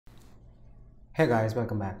Hey guys,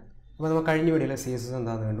 welcome back. We will see CSS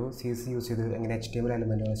CSS use HTML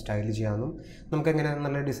element style design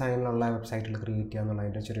website create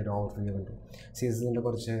overview.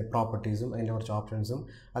 CSS properties options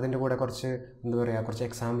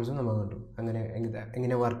examples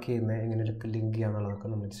work link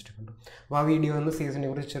video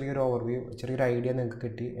overview.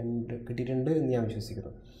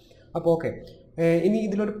 Okay. This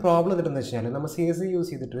is a problem that we CSS use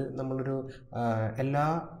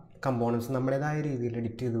components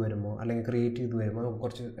edit create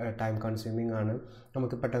time consuming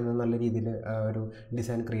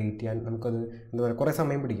design create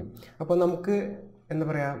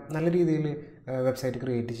website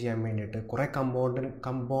create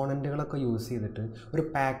component use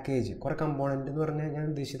package component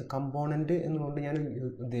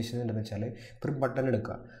button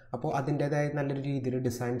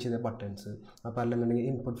design buttons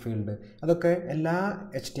input field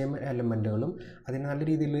HTML element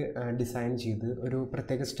design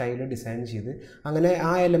style design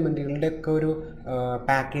element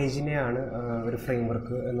package framework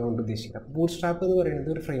Bootstrap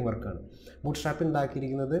framework Bootstrap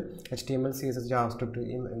HTML CSS JavaScript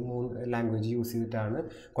language use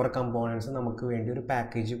components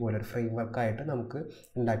package framework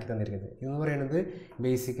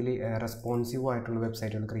basically responsive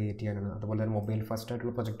website create mobile first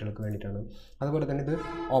project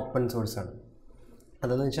open source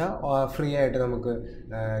free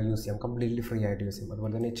use completely free use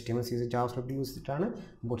HTML CSS JavaScript use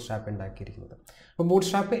Bootstrap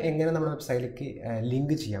Bootstrap website link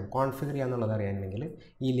configure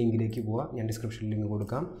link description link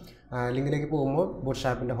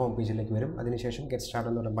Bootstrap home page get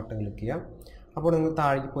started button click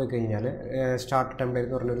start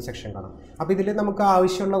template section. Now, we will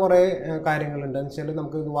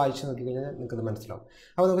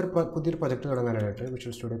project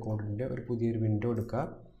Visual Studio Code window.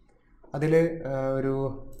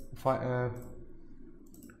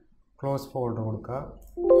 Close folder.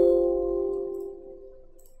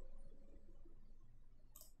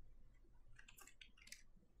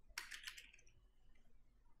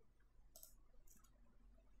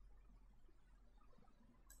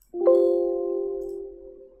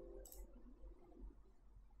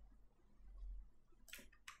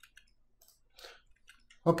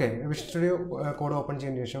 Okay, Visual Studio Code open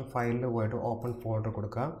generation file to open folder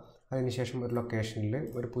location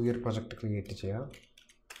project create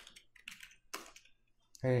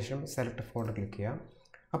select folder click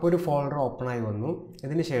folder open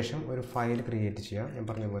file create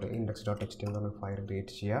index.html file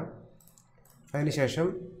create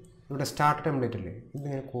start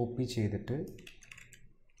template copy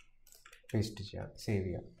paste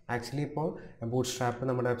save actually Bootstrap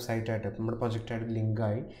website project link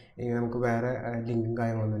link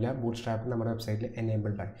Bootstrap website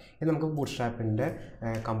enabled Bootstrap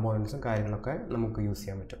components use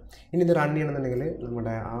run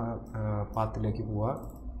path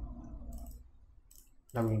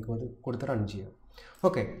run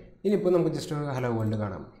okay just hello world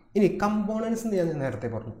components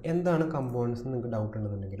components doubt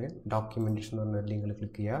documentation link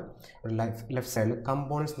click left side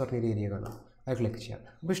components area click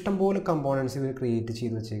components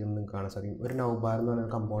create navbar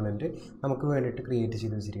component create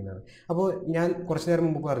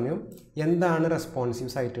responsive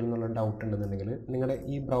site doubt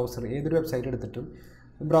browser website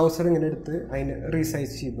browser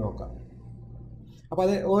resize Now,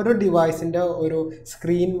 device in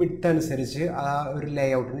screen width and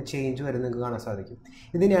layout change. This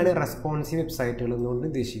is a responsive website.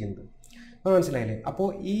 Now, this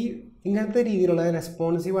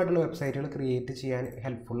responsive website create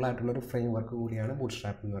helpful framework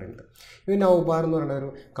Bootstrap. This is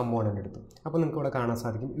a component.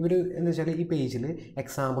 This page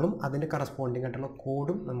example corresponding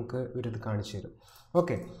code.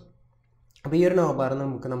 Okay. Now, we use this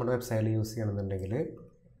website. We use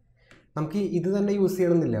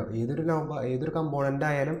this component.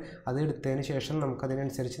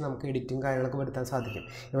 Editing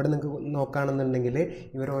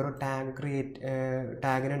tag create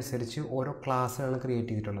tag class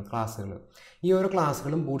This class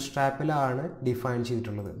Bootstrap define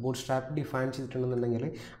Bootstrap define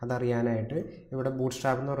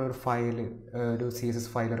Bootstrap file CSS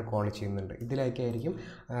file call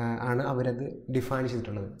define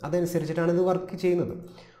work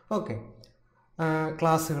okay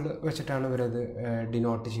ക്ലാസ്സുകൾ വെച്ചിട്ടാണ് ഇവരത്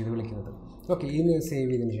denote ചെയ്ത് വിളിക്കുന്നത്. Okay, ഇതിന് save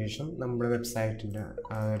ചെയ്തതിന് ശേഷം നമ്മുടെ വെബ്സൈറ്റിൻ്റെ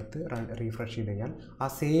അടുത്ത് റീഫ്രഷ് ചെയ്ത് കഴിഞ്ഞാൽ ആ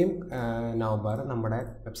സെയിം നൗബാർ നമ്മുടെ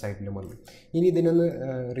വെബ്സൈറ്റിലും വന്നു. ഇനി ഇതിനൊന്ന്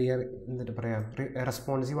എന്നിട്ട് പറയാം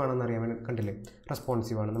റെസ്പോൺസീവ് ആണെന്ന് അറിയാൻ കണ്ടില്ലേ,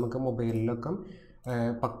 റെസ്പോൺസീവ് ആണ്, നമുക്ക് മൊബൈലിലൊക്കെ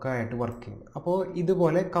പക്കായിട്ട് വർക്ക് ചെയ്യും. അപ്പോൾ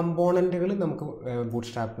ഇതുപോലെ കമ്പോണൻറ്റുകൾ നമുക്ക്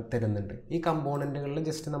ബൂട്ട്സ്ട്രാപ്പ് തരുന്നുണ്ട്. ഈ കമ്പോണൻറ്റുകളിൽ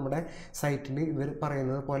ജസ്റ്റ് നമ്മുടെ സൈറ്റിൽ ഇവർ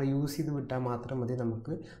പറയുന്നത് പോലെ യൂസ് ചെയ്ത് വിട്ടാൽ മാത്രം മതി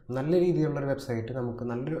നമുക്ക് നല്ല രീതിയിലുള്ളൊരു വെബ്സൈറ്റ് നമുക്ക്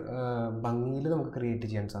നല്ലൊരു ഭംഗിയിൽ നമുക്ക് ക്രിയേറ്റ്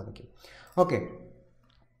ചെയ്യാൻ സാധിക്കും. ഓക്കെ,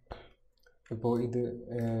 ഇപ്പോൾ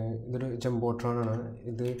ഇതൊരു ജംബോട്രോണാണ്.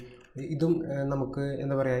 ഇതും നമുക്ക്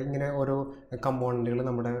എന്താ പറയുക, ഇങ്ങനെ ഓരോ കമ്പോണൻറ്റുകൾ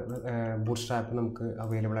നമ്മുടെ ബൂട്ട്സ്ട്രാപ്പ് നമുക്ക്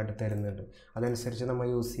അവൈലബിൾ ആയിട്ട് തരുന്നുണ്ട്. അതനുസരിച്ച് നമ്മൾ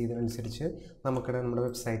യൂസ് ചെയ്തതനുസരിച്ച് നമ്മുടെ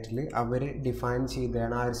വെബ്സൈറ്റിൽ അവർ ഡിഫൈൻ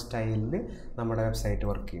ചെയ്താണ് ആ ഒരു സ്റ്റൈലിൽ നമ്മുടെ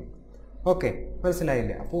വെബ്സൈറ്റ് വർക്ക് ചെയ്യും. ഓക്കെ,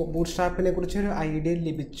 മനസ്സിലായില്ലേ? അപ്പോൾ ബൂട്ട്സ്ട്രാപ്പിനെ കുറിച്ചൊരു ഐഡിയ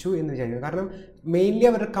ലഭിച്ചു എന്ന് വിചാരിക്കുന്നു. കാരണം മെയിൻലി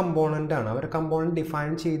അവരുടെ കമ്പോണൻ്റാണ്, അവരുടെ കമ്പോണൻറ്റ്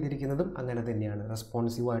ഡിഫൈൻ ചെയ്തിരിക്കുന്നതും അങ്ങനെ തന്നെയാണ്,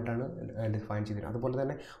 റെസ്പോൺസീവായിട്ടാണ് ഡിഫൈൻ ചെയ്തിരിക്കുന്നത്. അതുപോലെ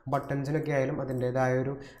തന്നെ ബട്ടൺസിനൊക്കെ ആയാലും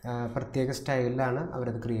അതിൻ്റേതായൊരു പ്രത്യേക സ്റ്റൈലിലാണ്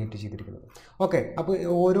അവരത് ക്രിയേറ്റ് ചെയ്തിരിക്കുന്നത്. ഓക്കെ, അപ്പോൾ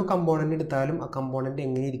ഓരോ കമ്പോണൻ്റ് എടുത്താലും ആ കമ്പോണൻറ്റ്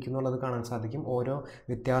എങ്ങനെ ഇരിക്കും എന്നുള്ളത് കാണാൻ സാധിക്കും. ഓരോ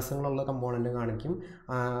വ്യത്യാസങ്ങളുള്ള കമ്പോണൻറ്റ് കാണിക്കും,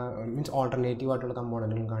 മീൻസ് ഓൾട്ടർനേറ്റീവ് ആയിട്ടുള്ള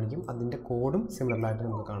കമ്പോണൻറ്റുകൾ കാണിക്കും. അതിൻ്റെ കോഡും സിമിലറായിട്ട്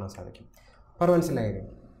നമുക്ക് കാണാൻ സാധിക്കും. അപ്പോൾ മനസ്സിലായത്?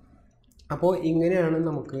 അപ്പോൾ ഇങ്ങനെയാണ്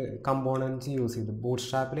നമുക്ക് കമ്പോണൻറ്റ്സ് യൂസ് ചെയ്ത്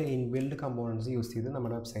ബൂട്ട്സ്ട്രാപ്പിലെ ഇൻബിൽഡ് കമ്പോണൻറ്റ്സ് യൂസ് ചെയ്ത്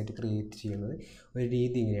നമ്മുടെ വെബ്സൈറ്റ് ക്രിയേറ്റ് ചെയ്യുന്നത് ഒരു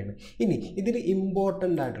രീതി ഇങ്ങനെയാണ്. ഇനി ഇതിൽ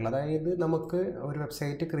ഇമ്പോർട്ടൻ്റ് ആയിട്ടുള്ള, അതായത് നമുക്ക് ഒരു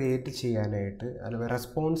വെബ്സൈറ്റ് ക്രിയേറ്റ് ചെയ്യാനായിട്ട് അല്ലെങ്കിൽ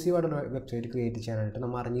റെസ്പോൺസീവ് ആയിട്ടുള്ള വെബ്സൈറ്റ് ക്രിയേറ്റ് ചെയ്യാനായിട്ട്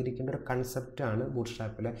നമ്മൾ അറിഞ്ഞിരിക്കേണ്ട ഒരു കൺസെപ്റ്റാണ്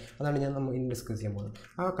ബൂട്ട്സ്ട്രാപ്പിലെ. അതാണ് നമ്മൾ ഇന്ന് ഡിസ്കസ് ചെയ്യാൻ പോകുന്നത്.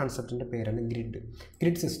 ആ കൺസെപ്റ്റിൻ്റെ പേരാണ്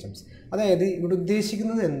ഗ്രിഡ് സിസ്റ്റംസ്. അതായത് ഇവിടെ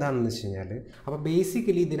ഉദ്ദേശിക്കുന്നത് എന്താണെന്ന് വെച്ച് കഴിഞ്ഞാൽ, അപ്പോൾ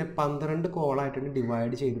ബേസിക്കലി ഇതിനെ 12 കോളായിട്ടാണ്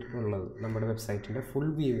ഡിവൈഡ് ചെയ്തിട്ടുള്ളത്. നമ്മുടെ വെബ്സൈറ്റിൻ്റെ ഫുൾ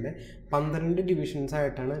വ്യൂവിനെ 12 ഡിവിഷൻസ്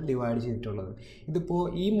ആയിട്ടാണ് ഡിവൈഡ് ചെയ്തിട്ടുള്ളത്. ഇതിപ്പോൾ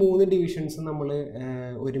ഈ 3 ഡിവിഷൻസ് നമ്മൾ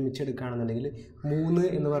ഒരുമിച്ച് എടുക്കുകയാണെന്നുണ്ടെങ്കിൽ 3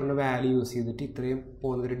 എന്ന് പറഞ്ഞ വാല്യൂ യൂസ് ചെയ്തിട്ട് ഇത്രയും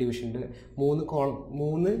പോകുന്നൊരു ഡിവിഷൻ്റെ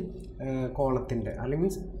 3 കോളത്തിൻ്റെ അല്ലെങ്കിൽ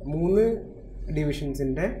മീൻസ് 3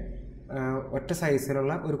 ഡിവിഷൻസിൻ്റെ ഒറ്റ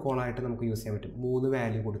സൈസിലുള്ള ഒരു കോളായിട്ട് നമുക്ക് യൂസ് ചെയ്യാൻ പറ്റും. 3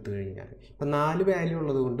 വാല്യൂ കൊടുത്തു കഴിഞ്ഞാൽ. ഇപ്പോൾ 4 വാല്യൂ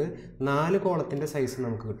ഉള്ളത് കൊണ്ട് 4 കോളത്തിൻ്റെ സൈസ്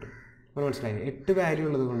നമുക്ക് കിട്ടും. അപ്പോൾ മനസ്സിലായി? 8 വാല്യൂ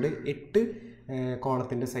ഉള്ളത് കൊണ്ട് 8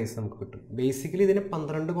 കോളത്തിൻ്റെ സൈസ് നമുക്ക് കിട്ടും. ബേസിക്കലി ഇതിനെ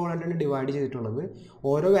 12 കോളായിട്ടാണ് ഡിവൈഡ് ചെയ്തിട്ടുള്ളത്.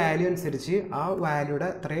 ഓരോ വാല്യൂ അനുസരിച്ച് ആ വാല്യൂയുടെ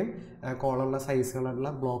അത്രയും കോളമുള്ള സൈസുകളുള്ള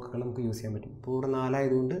ബ്ലോക്കുകൾ നമുക്ക് യൂസ് ചെയ്യാൻ പറ്റും. ഇപ്പോൾ ഇവിടെ 4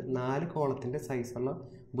 ആയതുകൊണ്ട് 4 കോളത്തിൻ്റെ സൈസുള്ള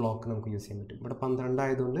ബ്ലോക്ക് നമുക്ക് യൂസ് ചെയ്യാൻ പറ്റും. ഇവിടെ 12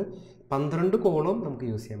 ആയതുകൊണ്ട് 12 കോളം നമുക്ക്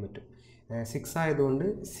യൂസ് ചെയ്യാൻ പറ്റും. 6 ആയതുകൊണ്ട്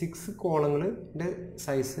 6 കോളങ്ങളുടെ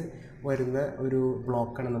സൈസ് വരുന്ന ഒരു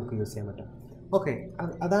ബ്ലോക്കാണ് നമുക്ക് യൂസ് ചെയ്യാൻ പറ്റും. ഓക്കെ,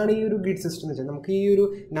 അതാണ് ഈ ഒരു ഗ്രിഡ് സിസ്റ്റം എന്ന് വെച്ചാൽ. നമുക്ക് ഈ ഒരു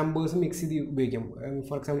നമ്പേഴ്സ് മിക്സ് ചെയ്ത് ഉപയോഗിക്കാം.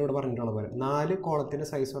 ഫോർ എക്സാമ്പിൾ ഇവിടെ പറഞ്ഞിട്ടുള്ള പോലെ 4 കോളത്തിൻ്റെ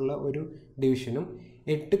സൈസുള്ള ഒരു ഡിവിഷനും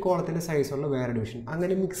 8 കോളത്തിൻ്റെ സൈസുള്ള വേറെ ഡിവിഷൻ,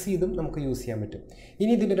 അങ്ങനെ മിക്സ് ചെയ്തും നമുക്ക് യൂസ് ചെയ്യാൻ പറ്റും.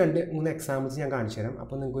 ഇനി ഇതിൻ്റെ 2-3 എക്സാമ്പിൾസ് ഞാൻ കാണിച്ചു തരാം.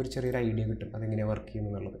 അപ്പോൾ നിങ്ങൾക്ക് ഒരു ചെറിയൊരു ഐഡിയ കിട്ടും അതെങ്ങനെയാണ് വർക്ക്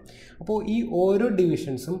ചെയ്യുന്നത്. അപ്പോൾ ഈ ഓരോ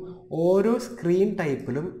ഡിവിഷൻസും ഓരോ സ്ക്രീൻ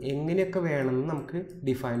ടൈപ്പിലും എങ്ങനെയൊക്കെ വേണമെന്ന് നമുക്ക്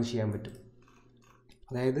ഡിഫൈൻ ചെയ്യാൻ പറ്റും.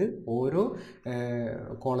 അതായത് ഓരോ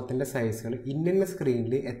കോളത്തിൻ്റെ സൈസുകൾ ഇന്ന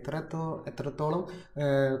സ്ക്രീനിൽ എത്രത്തോളം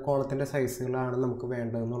കോളത്തിൻ്റെ സൈസുകളാണ് നമുക്ക്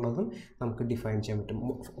വേണ്ടതെന്നുള്ളതും നമുക്ക് ഡിഫൈൻ ചെയ്യാൻ പറ്റും.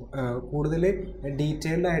 കൂടുതൽ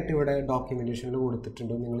ഡീറ്റെയിൽഡ് ആയിട്ട് ഇവിടെ ഡോക്യുമെൻറ്റേഷനിൽ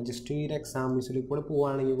കൊടുത്തിട്ടുണ്ട്. നിങ്ങൾ ജസ്റ്റ് ഈ ഒരു എക്സാമ്പിൾസിൽ കൂടെ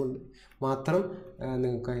പോവുകയാണെങ്കിൽ മാത്രം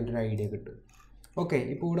നിങ്ങൾക്ക് അതിൻ്റെ ഒരു ഐഡിയ കിട്ടും. ഓക്കെ,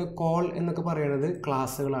 ഇപ്പോൾ ഇവിടെ കോൾ എന്നൊക്കെ പറയുന്നത്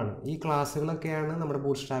ക്ലാസ്സുകളാണ്. ഈ ക്ലാസ്സുകളൊക്കെയാണ് നമ്മുടെ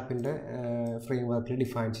ബൂട്ട്സ്ട്രാപ്പിൻ്റെ ഫ്രെയിം വർക്കിൽ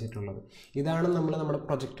ഡിഫൈൻ ചെയ്തിട്ടുള്ളത്. ഇതാണ് നമ്മുടെ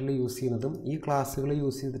പ്രൊജക്റ്റിൽ യൂസ് ചെയ്യുന്നതും. ഈ ക്ലാസ്സുകൾ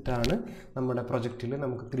യൂസ് ചെയ്തിട്ടാണ് നമ്മുടെ പ്രൊജക്റ്റിൽ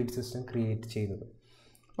നമുക്ക് ഗ്രിഡ് സിസ്റ്റം ക്രിയേറ്റ് ചെയ്യുന്നത്.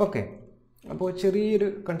 ഓക്കെ, അപ്പോൾ ചെറിയൊരു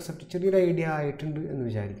കൺസെപ്റ്റ്, ചെറിയൊരു ഐഡിയ ആയിട്ടുണ്ട് എന്ന്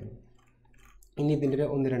വിചാരിക്കുന്നു. ഇനി ഇതിൻ്റെ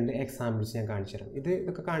 1-2 എക്സാമ്പിൾസ് ഞാൻ കാണിച്ചു തരാം.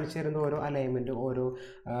 ഇതൊക്കെ കാണിച്ചു തരുന്ന ഓരോ അലൈൻമെൻറ്റ്, ഓരോ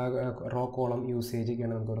റോ കോളം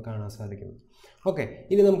യൂസേജൊക്കെയാണ് നമുക്കിവിടെ കാണാൻ സാധിക്കുന്നത്. ഓക്കെ,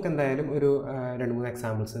 ഇനി നമുക്ക് എന്തായാലും ഒരു 2-3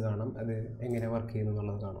 എക്സാമ്പിൾസ് കാണാം, അത് എങ്ങനെ വർക്ക് ചെയ്യുന്നു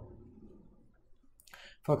എന്നുള്ളത് കാണാം.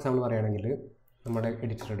 ഫോർ എക്സാമ്പിൾ പറയുകയാണെങ്കിൽ നമ്മുടെ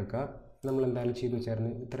എഡിറ്റർ എടുക്കുക. നമ്മൾ എന്തായാലും ചെയ്തു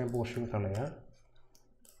വെച്ചായിരുന്നു ഇത്രയും പോർഷൻ കളയുക.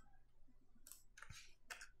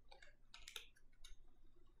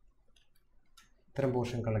 ഇത്രയും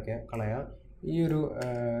പോർഷൻ കളയുക. ഈ ഒരു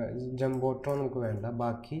ജംബോട്രോൺ നമുക്ക് വേണ്ട,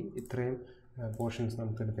 ബാക്കി ഇത്രയും പോർഷൻസ്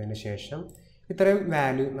നമുക്ക് എടുത്തതിന് ശേഷം ഇത്രയും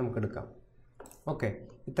വാല്യൂ നമുക്ക് എടുക്കാം. ഓക്കെ,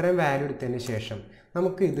 ഇത്രയും വാല്യൂ എടുത്തതിന് ശേഷം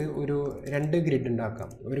നമുക്ക് ഇത് ഒരു 2 ഗ്രിഡ് ഉണ്ടാക്കാം,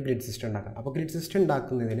 ഒരു ഗ്രിഡ് സിസ്റ്റം ഉണ്ടാക്കാം. അപ്പോൾ ഗ്രിഡ് സിസ്റ്റം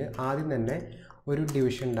ഉണ്ടാക്കുന്നതിന് ആദ്യം തന്നെ ഒരു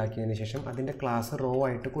ഡിവിഷൻ ഉണ്ടാക്കിയതിന് ശേഷം അതിൻ്റെ ക്ലാസ് റോ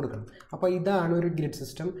ആയിട്ട് കൊടുക്കണം. അപ്പോൾ ഇതാണ് ഒരു ഗ്രിഡ്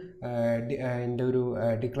സിസ്റ്റം എൻ്റെ ഒരു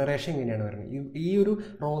ഡിക്ലറേഷൻ ഇങ്ങനെയാണ് വരുന്നത്. ഈ ഒരു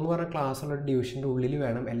റോ എന്ന് പറഞ്ഞ ക്ലാസ്സുള്ള ഡിവിഷൻ്റെ ഉള്ളിൽ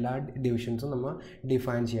വേണം എല്ലാ ഡിവിഷൻസും നമ്മൾ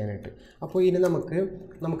ഡിഫൈൻ ചെയ്യാനായിട്ട്. അപ്പോൾ ഇനി നമുക്ക്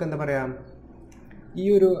എന്താ പറയുക, ഈ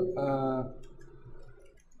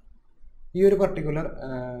ഒരു പർട്ടിക്കുലർ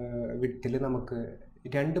വിഡ്ത്തിൽ നമുക്ക്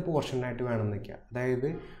രണ്ട് പോർഷനായിട്ട് വേണമെന്ന് വയ്ക്കുക. അതായത്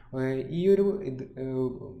ഈ ഒരു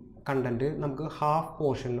കണ്ടൻറ്റ് നമുക്ക് ഹാഫ്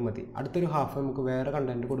പോർഷനിൽ മതി, അടുത്തൊരു ഹാഫ് നമുക്ക് വേറെ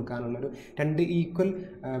കണ്ടൻറ്റ് കൊടുക്കാനുള്ളൊരു രണ്ട് ഈക്വൽ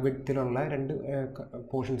വിഡ്ത്തിലുള്ള രണ്ട്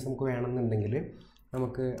പോർഷൻസ് നമുക്ക് വേണമെന്നുണ്ടെങ്കിൽ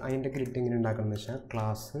നമുക്ക് അതിൻ്റെ ഗ്രിഡ് എങ്ങനെ ഉണ്ടാക്കണമെന്ന് വെച്ചാൽ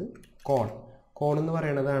ക്ലാസ് കോൾ എന്ന്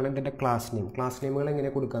പറയുന്നതാണ് ഇതിൻ്റെ ക്ലാസ് നെയിമുകൾ എങ്ങനെ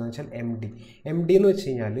കൊടുക്കുകയെന്ന് വെച്ചാൽ എം ഡി എന്ന് വെച്ച്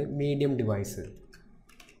കഴിഞ്ഞാൽ മീഡിയം ഡിവൈസ്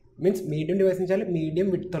മീൻസ് എന്ന് വെച്ചാൽ മീഡിയം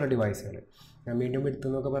വിഡ്ത്തുള്ള ഡിവൈസുകൾ. മീഡിയം വിഡ്ത്ത്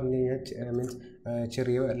എന്നൊക്കെ പറഞ്ഞു കഴിഞ്ഞാൽ മീൻസ്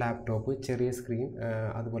ചെറിയ ലാപ്ടോപ്പ്, ചെറിയ സ്ക്രീൻ,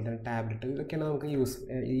 അതുപോലെ തന്നെ ടാബ്ലറ്റ്, ഇതൊക്കെയാണ് നമുക്ക്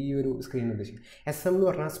ഈ ഒരു സ്ക്രീൻ ഉദ്ദേശിക്കുന്നത്. SM എന്ന്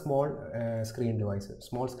പറഞ്ഞാൽ small screen device.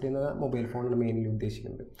 Small screen എന്ന് പറഞ്ഞാൽ മൊബൈൽ ഫോണാണ് മെയിൻലി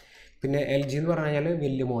ഉദ്ദേശിക്കുന്നത്. പിന്നെ LG എന്ന് പറഞ്ഞു കഴിഞ്ഞാൽ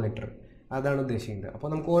വലിയ മോണിറ്റർ, അതാണ് ഉദ്ദേശിക്കുന്നത്. അപ്പോൾ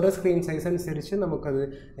നമുക്ക് ഓരോ സ്ക്രീൻ സൈസ് അനുസരിച്ച് നമുക്കത്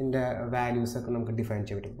അതിൻ്റെ വാല്യൂസൊക്കെ നമുക്ക് ഡിഫൈൻ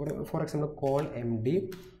ചെയ്യാൻ പറ്റും. ഫോർ എക്സാമ്പിൾ കോൾ MD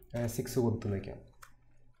 6 കൊടുത്തു വയ്ക്കാം.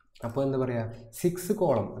 അപ്പോൾ എന്താ പറയുക, 6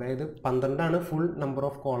 കോളം, അതായത് 12 full number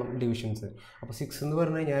of column divisions. അപ്പോൾ 6 എന്ന്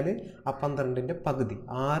പറഞ്ഞു കഴിഞ്ഞാൽ ആ 12ൻ്റെ പകുതി,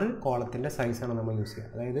 6 കോളത്തിൻ്റെ സൈസാണ് നമ്മൾ യൂസ്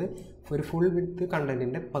ചെയ്യുക. അതായത് ഒരു ഫുൾ വിഡ്ത്ത്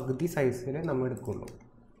കണ്ടൻറ്റിൻ്റെ പകുതി സൈസിൽ നമ്മൾ എടുക്കുകയുള്ളൂ.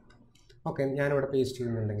 ഓക്കെ, ഞാനിവിടെ പേസ്റ്റ്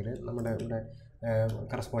ചെയ്യുന്നുണ്ടെങ്കിൽ നമ്മുടെ ഇവിടെ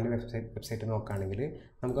കറസ്പോണ്ടിങ് വെബ്സൈറ്റ് നോക്കുകയാണെങ്കിൽ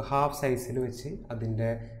നമുക്ക് ഹാഫ് സൈസിൽ വെച്ച്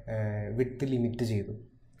അതിൻ്റെ വിഡ്ത്ത് ലിമിറ്റ് ചെയ്തു.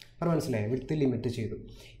 അപ്പോൾ മനസ്സിലായി, വിഡ്ത്ത് ലിമിറ്റ് ചെയ്തു.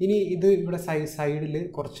 ഇനി ഇത് ഇവിടെ സൈഡിൽ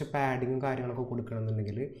കുറച്ച് പാഡിങ്ങും കാര്യങ്ങളൊക്കെ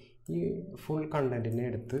കൊടുക്കണമെന്നുണ്ടെങ്കിൽ ഈ ഫുൾ കണ്ടൻറ്റിനെ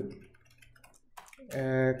എടുത്ത്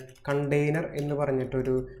കണ്ടെയ്നർ എന്ന്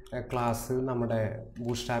പറഞ്ഞിട്ടൊരു ക്ലാസ് നമ്മുടെ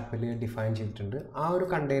ബൂട്ട്സ്ട്രാപ്പിൽ ഡിഫൈൻ ചെയ്തിട്ടുണ്ട്. ആ ഒരു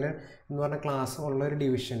കണ്ടെയ്നർ എന്ന് പറഞ്ഞ ക്ലാസ് ഉള്ള ഒരു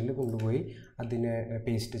ഡിവിഷനിൽ കൊണ്ടുപോയി അതിനെ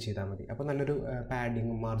പേസ്റ്റ് ചെയ്താൽ മതി. അപ്പോൾ നല്ലൊരു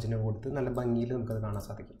പാഡിങ്ങും മാർജിനും കൊടുത്ത് നല്ല ഭംഗിയിൽ നമുക്കത് കാണാൻ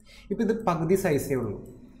സാധിക്കും. ഇപ്പോൾ ഇത് പകുതി സൈസേ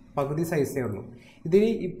ഉള്ളൂ. ഇതിന്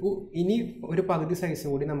ഇനി ഒരു പകുതി സൈസ്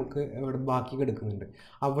കൂടി നമുക്ക് ഇവിടെ ബാക്കി കിടക്കുന്നുണ്ട്.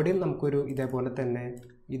 അവിടെയും നമുക്കൊരു ഇതേപോലെ തന്നെ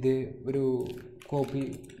ഇത് ഒരു കോപ്പി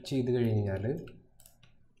ചെയ്ത് കഴിഞ്ഞാൽ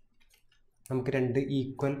നമുക്ക് രണ്ട്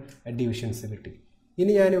ഈക്വൽ ഡിവിഷൻസ് കിട്ടി.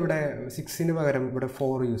 ഇനി ഞാനിവിടെ 6ന് പകരം ഇവിടെ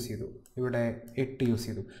 4 യൂസ് ചെയ്തു, ഇവിടെ 8 യൂസ്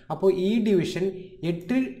ചെയ്തു. അപ്പോൾ ഈ ഡിവിഷൻ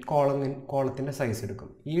 8 കോളത്തിൻ്റെ സൈസ് എടുക്കും,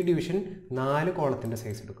 ഈ ഡിവിഷൻ 4 കോളത്തിൻ്റെ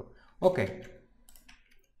സൈസ് എടുക്കും. ഓക്കെ,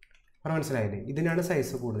 മനസ്സിലായില്ലേ? ഇതിനാണ്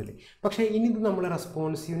സൈസ് കൂടുതൽ. പക്ഷേ ഇനി ഇത് നമ്മൾ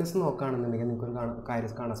റെസ്പോൺസീവ്നെസ് നോക്കുകയാണെന്നുണ്ടെങ്കിൽ നിങ്ങൾക്കൊരു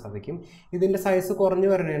കാര്യം കാണാൻ സാധിക്കും. ഇതിൻ്റെ സൈസ് കുറഞ്ഞു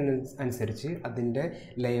വരുന്നതിനനുസരിച്ച് അതിൻ്റെ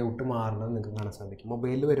ലേഔട്ട് മാറുന്നത് നിങ്ങൾക്ക് കാണാൻ സാധിക്കും.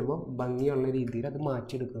 മൊബൈലിൽ വരുമ്പോൾ ഭംഗിയുള്ള രീതിയിൽ അത്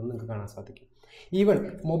മാറ്റിയെടുക്കുന്നത് നിങ്ങൾക്ക് കാണാൻ സാധിക്കും. ഈവൻ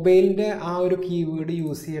മൊബൈലിൻ്റെ ആ ഒരു കീവേഡ്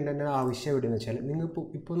യൂസ് ചെയ്യേണ്ട ആവശ്യം എവിടെയെന്ന് വെച്ചാൽ നിങ്ങൾ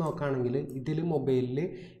ഇപ്പോൾ നോക്കുകയാണെങ്കിൽ ഇതിൽ മൊബൈലിൽ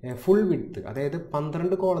ഫുൾ വിഡ്ത്ത്, അതായത്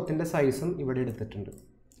 12 കോളത്തിൻ്റെ സൈസും ഇവിടെ എടുത്തിട്ടുണ്ട്.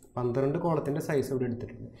 12 കോളത്തിൻ്റെ സൈസ് ഇവിടെ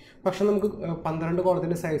എടുത്തിട്ടുണ്ട്. പക്ഷെ നമുക്ക് 12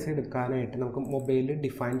 കോളത്തിൻ്റെ സൈസ് എടുക്കാനായിട്ട് നമുക്ക് മൊബൈലിൽ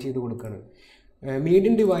ഡിഫൈൻ ചെയ്ത് കൊടുക്കുകയാണ്.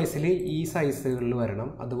 മീഡിയം ഡിവൈസിൽ ഈ സൈസുകളിൽ വരണം.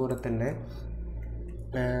 അതുപോലെ തന്നെ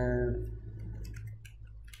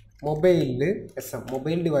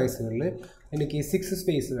മൊബൈൽ ഡിവൈസുകളിൽ എനിക്ക് 6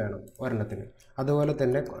 സ്പേസ് വേണം ഒരെണ്ണത്തിന്. അതുപോലെ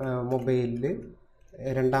തന്നെ മൊബൈലിൽ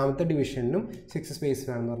രണ്ടാമത്തെ ഡിവിഷനും 6 സ്പേസ്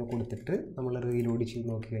വേണമെന്ന് പറഞ്ഞ് കൊടുത്തിട്ട് നമ്മൾ റീലോഡ് ചെയ്ത്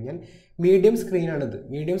നോക്കി കഴിഞ്ഞാൽ മീഡിയം സ്ക്രീനാണിത്.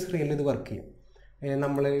 മീഡിയം സ്ക്രീനിൽ ഇത് വർക്ക് ചെയ്യും.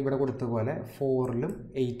 നമ്മൾ ഇവിടെ കൊടുത്ത പോലെ 4ലും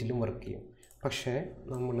 8ലും വർക്ക് ചെയ്യും. പക്ഷേ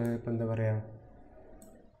നമ്മൾ ഇപ്പോൾ എന്താ പറയുക,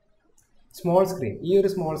 സ്മോൾ സ്ക്രീൻ, ഈ ഒരു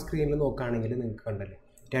സ്മോൾ സ്ക്രീനിൽ നോക്കുകയാണെങ്കിൽ നിങ്ങൾക്ക് കണ്ടല്ലേ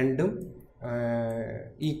രണ്ടും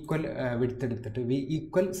ഈക്വൽ വിഡ്ത്ത് എടുത്തിട്ട്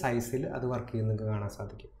ഈക്വൽ സൈസിൽ അത് വർക്ക് ചെയ്യുന്നത് നിങ്ങൾക്ക് കാണാൻ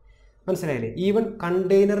സാധിക്കും. മനസ്സിലായില്ലേ? ഈവൻ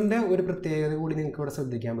കണ്ടെയ്നറിൻ്റെ ഒരു പ്രത്യേകത കൂടി നിങ്ങൾക്ക് ഇവിടെ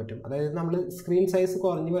ശ്രദ്ധിക്കാൻ പറ്റും. അതായത് നമ്മൾ സ്ക്രീൻ സൈസ്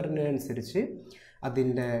കുറഞ്ഞു വരുന്നതിനനുസരിച്ച്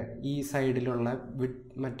അതിൻ്റെ ഈ സൈഡിലുള്ള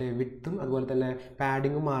വിഡ്ത്തും അതുപോലെ തന്നെ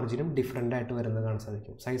പാഡിങ്ങും മാർജിനും ഡിഫറെൻ്റ് ആയിട്ട് വരുന്നത് കാണാൻ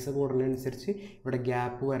സാധിക്കും. സൈസ് കൂടുന്നതനുസരിച്ച് ഇവിടെ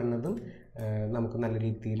ഗ്യാപ്പ് വരുന്നതും നമുക്ക് നല്ല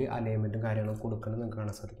രീതിയിൽ അലൈൻമെൻറ്റും കാര്യങ്ങളൊക്കെ കൊടുക്കണം നിങ്ങൾക്ക്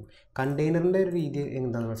കാണാൻ സാധിക്കും. കണ്ടെയ്നറിൻ്റെ ഒരു രീതി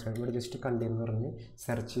എന്താണെന്ന് മനസ്സിലാക്കും. ഇവിടെ ജസ്റ്റ് കണ്ടെയ്നർ പറഞ്ഞ്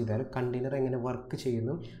സെർച്ച് ചെയ്താൽ കണ്ടെയ്നർ എങ്ങനെ വർക്ക്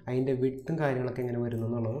ചെയ്യുന്നു, അതിൻ്റെ വിഡ്ത്തും കാര്യങ്ങളൊക്കെ എങ്ങനെ വരുന്നു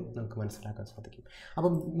എന്നുള്ളതും നമുക്ക് മനസ്സിലാക്കാൻ സാധിക്കും.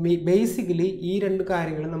 അപ്പം ബേസിക്കലി ഈ രണ്ട്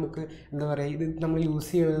കാര്യങ്ങൾ നമുക്ക് എന്താ പറയുക, ഇത് നമ്മൾ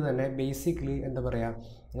യൂസ് ചെയ്യുന്നത് തന്നെ ബേസിക്കലി എന്താ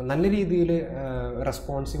പറയുക, നല്ല രീതിയിൽ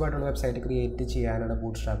റെസ്പോൺസീവായിട്ടുള്ള വെബ്സൈറ്റ് ക്രിയേറ്റ് ചെയ്യാനാണ്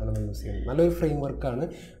ബൂട്ട്സ്ട്രാപ്പ് നമ്മൾ യൂസ് ചെയ്യുന്നത്. നല്ലൊരു ഫ്രെയിം വർക്കാണ്.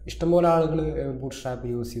 ഇഷ്ടംപോലെ ആളുകൾ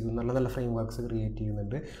ബൂട്ട്സ്ട്രാപ്പ് യൂസ് ചെയ്തു നല്ല നല്ല ഫ്രെയിം വർക്ക്സ് ക്രിയേറ്റ്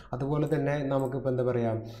ചെയ്യുന്നുണ്ട്. അതുപോലെ തന്നെ നമുക്കിപ്പോൾ എന്താ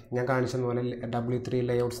പറയുക, ഞാൻ കാണിച്ചതുപോലെ W3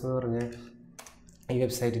 ലേഔട്ട്സ് എന്ന് പറഞ്ഞ ഈ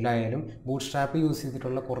വെബ്സൈറ്റിലായാലും ബൂട്ട്സ്ട്രാപ്പ് യൂസ്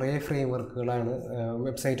ചെയ്തിട്ടുള്ള കുറേ ഫ്രെയിം വർക്കുകളാണ്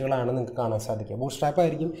വെബ്സൈറ്റുകളാണ് നിങ്ങൾക്ക് കാണാൻ സാധിക്കുക. ബൂട്ട്സ്ട്രാപ്പ്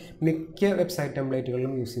ആയിരിക്കും മിക്ക വെബ്സൈറ്റ്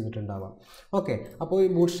ടെംപ്ലേറ്റുകളിലും യൂസ് ചെയ്തിട്ടുണ്ടാവാം. ഓക്കെ, അപ്പോൾ ഈ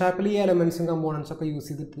ബൂട്ട്സ്ട്രാപ്പിൽ ഈ എലമെൻറ്റ്സും കമ്പോണൻസും ഒക്കെ യൂസ്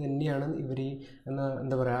ചെയ്തിട്ട് തന്നെയാണ് ഇവർ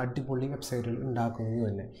എന്താ പറയുക അടിപൊളി വെബ്സൈറ്റുകൾ ഉണ്ടാക്കുന്നത്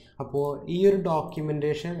തന്നെ. അപ്പോൾ ഈ ഒരു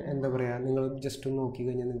ഡോക്യുമെൻറ്റേഷൻ എന്താ പറയുക, നിങ്ങൾ ജസ്റ്റ് ഒന്ന് നോക്കി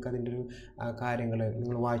കഴിഞ്ഞാൽ നിങ്ങൾക്ക് അതിൻ്റെ ഒരു കാര്യങ്ങൾ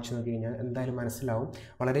നിങ്ങൾ വായിച്ചു നോക്കി കഴിഞ്ഞാൽ എന്തായാലും മനസ്സിലാവും.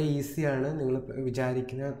 വളരെ ഈസിയാണ്, നിങ്ങൾ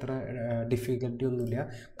വിചാരിക്കുന്ന അത്ര ഡിഫിക്കൽറ്റി ഒന്നുമില്ല.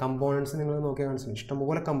 കമ്പോണൻസ് നിങ്ങൾ നോക്കിയാൽ മനസ്സിലാവും.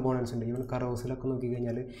 ഇഷ്ടംപോലെ കമ്പോണൻസ് ഉണ്ട്. ഈവൻ കറോസിലൊക്കെ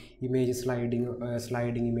നോക്കിക്കഴിഞ്ഞാൽ ഇമേജ്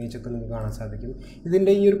സ്ലൈഡിങ് ഇമേജ് ഒക്കെ നിങ്ങൾക്ക് കാണാൻ സാധിക്കും.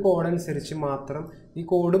 ഇതിൻ്റെ ഈ ഒരു കോഡ് അനുസരിച്ച് മാത്രം ഈ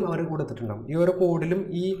കോഡും അവർ കൊടുത്തിട്ടുണ്ടാകും. ഈ ഓരോ കോഡിലും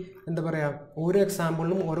ഈ എന്താ പറയുക, ഓരോ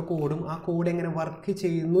എക്സാമ്പിളിലും ഓരോ കോഡും ആ കോഡ് എങ്ങനെ വർക്ക്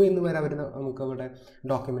ചെയ്യുന്നു എന്ന് വരെ അവർ നമുക്ക് അവിടെ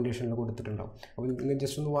ഡോക്യുമെൻറ്റേഷനിൽ കൊടുത്തിട്ടുണ്ടാകും. അപ്പോൾ നിങ്ങൾ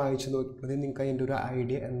ജസ്റ്റ് ഒന്ന് വായിച്ച് നോക്കിയപ്പോൾ നിങ്ങൾക്ക് അതിൻ്റെ ഒരു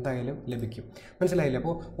ഐഡിയ എന്തായാലും ലഭിക്കും. മനസ്സിലായില്ല?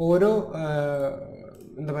 അപ്പോൾ ഓരോ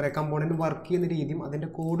എന്താ പറയുക കമ്പോണൻറ്റ് വർക്ക് ചെയ്യുന്ന രീതിയും അതിൻ്റെ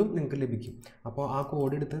കോഡും നിങ്ങൾക്ക് ലഭിക്കും. അപ്പോൾ ആ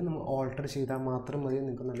കോഡ് എടുത്ത് നമ്മൾ ഓൾട്ടർ ചെയ്താൽ മാത്രം മതി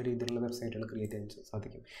നിങ്ങൾക്ക് നല്ല രീതിയിലുള്ള വെബ്സൈറ്റുകൾ ക്രിയേറ്റ് ചെയ്യാൻ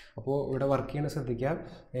സാധിക്കും. അപ്പോൾ ഇവിടെ വർക്ക് ചെയ്യണ ശ്രദ്ധിക്കുക.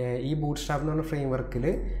 ഈ ബൂട്ട്സ്ട്രാപ്പ് എന്ന് പറഞ്ഞ ഫ്രെയിം വർക്കിൽ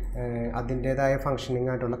അതിൻ്റേതായ ഫങ്ഷനിങ്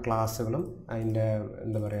ആയിട്ടുള്ള ക്ലാസ്സുകളും അതിൻ്റെ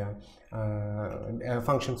എന്താ പറയുക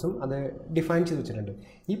ഫങ്ഷൻസും അത് ഡിഫൈൻ ചെയ്ത് വെച്ചിട്ടുണ്ട്.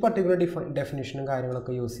 ഈ പർട്ടിക്കുലർ ഡെഫിനിഷനും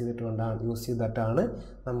കാര്യങ്ങളൊക്കെ യൂസ് ചെയ്തിട്ടാണ്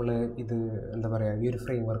നമ്മൾ ഇത് എന്താ പറയുക ഈ ഒരു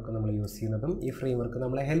ഫ്രെയിം വർക്ക് നമ്മൾ യൂസ് ചെയ്യുന്നതും ഈ ഫ്രെയിം വർക്ക്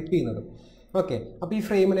നമ്മളെ ഹെൽപ്പ് ചെയ്യുന്നതും. ഓക്കെ, അപ്പോൾ ഈ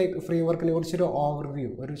ഫ്രെയിം വർക്കിനെ കുറിച്ചൊരു ഓവർവ്യൂ,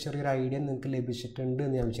 ഒരു ചെറിയൊരു ഐഡിയ നിങ്ങൾക്ക് ലഭിച്ചിട്ടുണ്ട്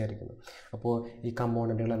എന്ന് ഞാൻ വിചാരിക്കുന്നു. അപ്പോൾ ഈ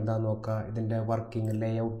കമ്പോണൻറ്റുകൾ എന്താണെന്ന് നോക്കുക, ഇതിൻ്റെ വർക്കിംഗ്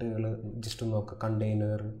ലേഔട്ടുകൾ ജസ്റ്റ് നോക്കുക,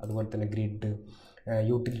 കണ്ടെയ്നർ, അതുപോലെ തന്നെ ഗ്രിഡ്,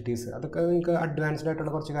 യൂട്ടിലിറ്റീസ്, അതൊക്കെ നിങ്ങൾക്ക് അഡ്വാൻസ്ഡ്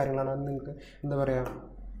ആയിട്ടുള്ള കുറച്ച് കാര്യങ്ങളാണ്. അത് നിങ്ങൾക്ക് എന്താ പറയുക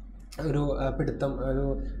ഒരു പിടുത്തം, ഒരു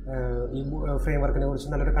ഈ ഫ്രെയിം വർക്കിനെ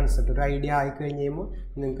കുറിച്ച് നല്ലൊരു കൺസെപ്റ്റ്, ഒരു ഐഡിയ ആയിക്കഴിഞ്ഞ് കഴിയുമ്പോൾ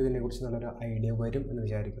നിങ്ങൾക്ക് ഇതിനെക്കുറിച്ച് നല്ലൊരു ഐഡിയ വരും എന്ന്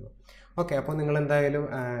വിചാരിക്കുന്നു. ഓക്കെ, അപ്പോൾ നിങ്ങളെന്തായാലും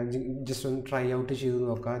ജസ്റ്റ് ഒന്ന് ട്രൈ ഔട്ട് ചെയ്ത്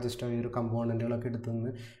നോക്കുക. ജസ്റ്റ് ഈ ഒരു കമ്പോണൻറ്റുകളൊക്കെ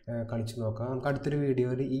എടുത്തുനിന്ന് കളിച്ച് നോക്കുക. നമുക്ക് അടുത്തൊരു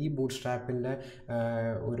വീഡിയോയിൽ ഈ ബൂട്ട്സ്ട്രാപ്പിൻ്റെ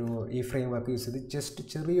ഈ ഫ്രെയിം വർക്ക് യൂസ് ചെയ്ത് ജസ്റ്റ്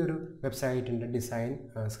ചെറിയൊരു വെബ്സൈറ്റിൻ്റെ ഡിസൈൻ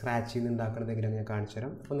സ്ക്രാച്ച് ചെയ്ത് ഉണ്ടാക്കുന്നത് എങ്ങനെയാണ് ഞാൻ കാണിച്ചു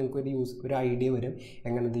തരാം. അപ്പോൾ നിങ്ങൾക്ക് ഒരു ഐഡിയ വരും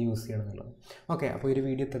എങ്ങനെ ഇത് യൂസ് ചെയ്യണം എന്നുള്ളത്. ഓക്കെ, അപ്പോൾ ഒരു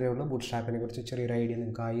വീഡിയോ ഇത്രയേ ഉള്ളൂ. ബൂട്ട്സ്ട്രാപ്പിനെ കുറിച്ച് ചെറിയൊരു ഐഡിയ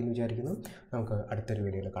നിങ്ങൾക്ക് ആയി എന്ന് വിചാരിക്കുന്നു. നമുക്ക് അടുത്തൊരു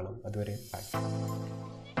വീഡിയോയിൽ കാണാം. അതുവരെ ബൈ.